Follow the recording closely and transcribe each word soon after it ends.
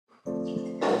Hi,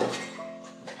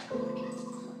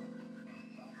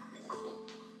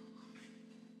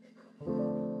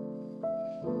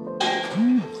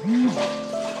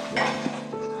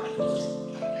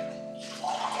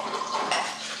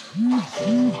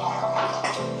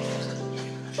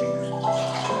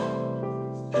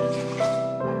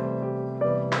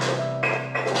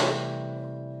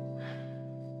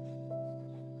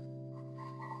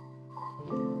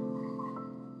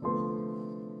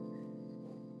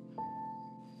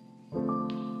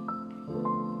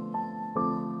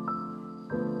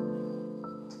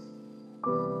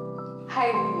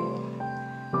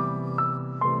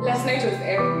 last night was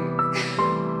epic.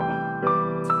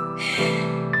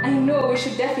 I know we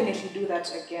should definitely do that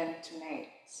again tonight.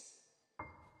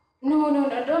 No,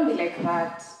 don't be like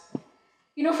that.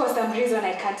 You know, for some reason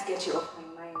I can't get you off my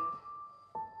mind.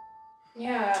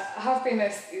 Yeah,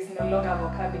 happiness is no longer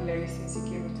vocabulary since you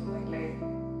came into my life.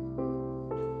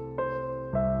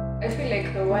 I feel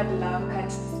like the word love can't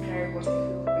describe what I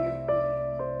feel for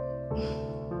you.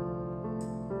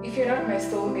 If you're not my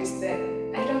soulmate,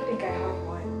 then I don't think I have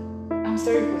one. I'm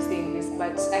sorry for saying this,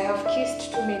 but I have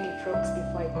kissed too many frogs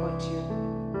before I caught you.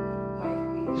 My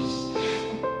wish.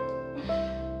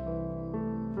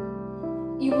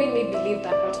 You made me believe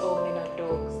that not all men are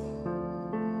dogs.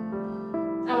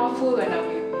 I'm a fool when I'm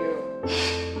with you.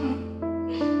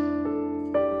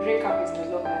 Breakup is no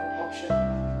longer an option.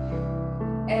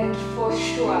 And for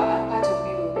sure, a part of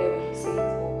me will never say it's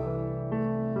over.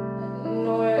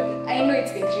 No, I know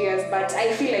it's been 3 years, but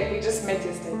I feel like we just met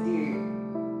yesterday.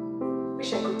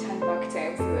 Wish I could turn back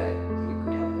time so that we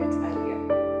could have met earlier.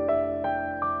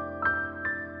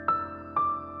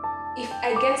 If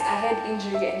I get a head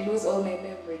injury and lose all my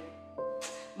memory,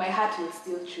 my heart will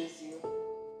still choose you.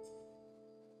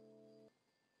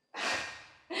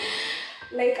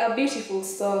 Like a beautiful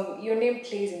song, your name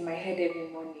plays in my head every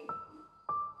morning.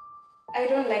 I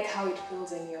don't like how it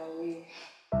feels when you're away.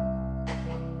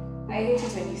 I hate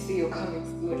it when you say you're coming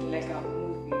soon, like a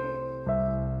movie.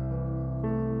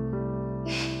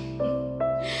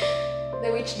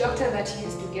 The witch doctor that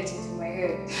used to get into my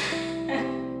head.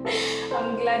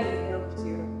 I'm glad he helped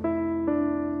you.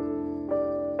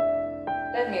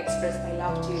 Let me express my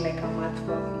love to you like a math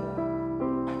formula.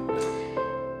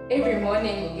 Every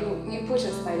morning, you put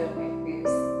a smile on my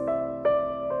face.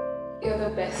 You're the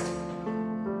best.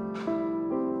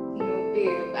 No,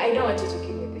 babe, I don't want you to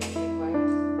give me the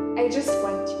advice. I just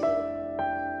want you.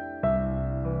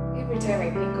 Every time I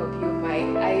think of you, my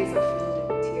eyes are filled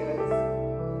with tears.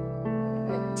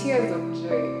 Tears of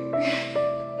joy.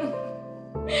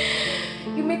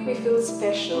 You make me feel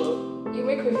special. You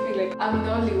make me feel like I'm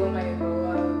the only woman in the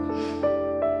world.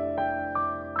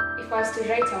 If I was to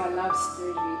write our love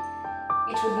story,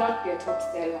 it would not be a top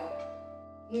seller.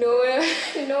 No,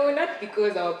 not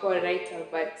because I'm a poor writer,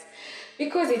 but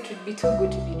because it would be too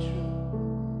good to be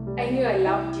true. I knew I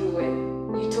loved you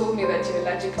when you told me that you're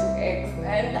allergic to eggs,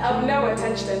 and I've never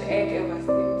touched an egg ever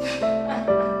since.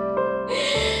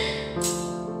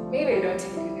 Maybe I don't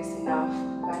tell you this enough,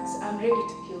 but I'm ready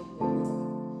to kill for you.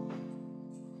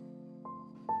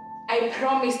 I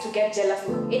promise to get jealous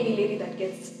of any lady that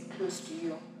gets close to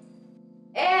you.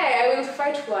 I will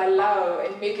fight for our love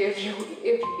and make every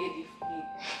lady free.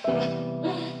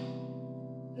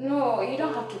 No, you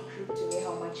don't have to prove to me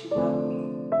how much you love me.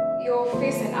 Your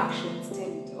face and actions tell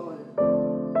it all.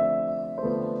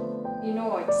 You know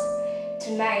what?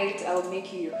 Tonight, I'll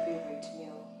make you your favorite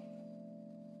meal.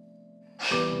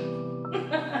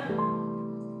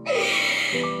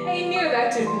 I knew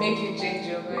that would make you change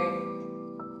your mind.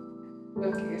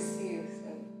 Okay, see you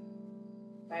soon.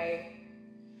 Bye.